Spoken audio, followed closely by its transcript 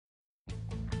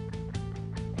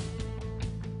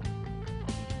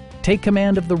Take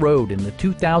command of the road in the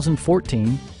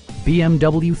 2014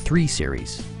 BMW 3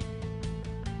 Series.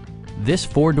 This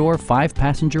four-door,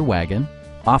 five-passenger wagon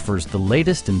offers the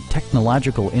latest in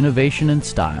technological innovation and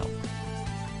style.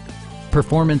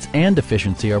 Performance and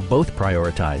efficiency are both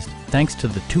prioritized thanks to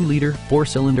the 2-liter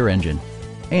four-cylinder engine.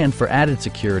 And for added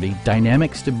security,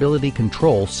 dynamic stability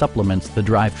control supplements the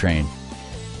drivetrain.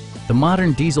 The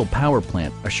modern diesel power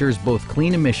plant assures both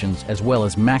clean emissions as well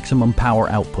as maximum power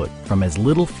output from as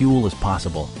little fuel as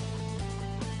possible.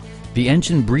 The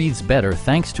engine breathes better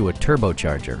thanks to a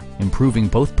turbocharger, improving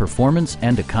both performance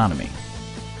and economy.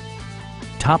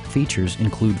 Top features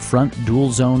include front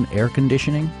dual-zone air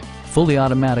conditioning, fully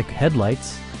automatic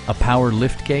headlights, a power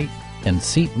liftgate, and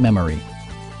seat memory.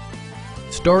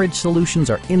 Storage solutions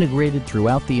are integrated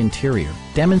throughout the interior,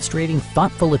 demonstrating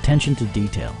thoughtful attention to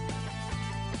detail.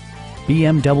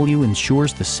 BMW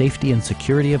ensures the safety and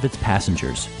security of its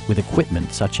passengers with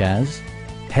equipment such as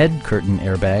head curtain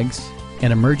airbags,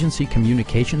 an emergency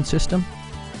communication system,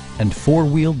 and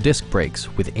four-wheel disc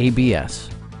brakes with ABS.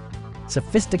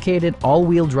 Sophisticated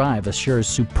all-wheel drive assures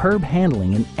superb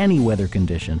handling in any weather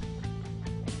condition.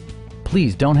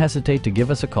 Please don't hesitate to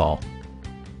give us a call.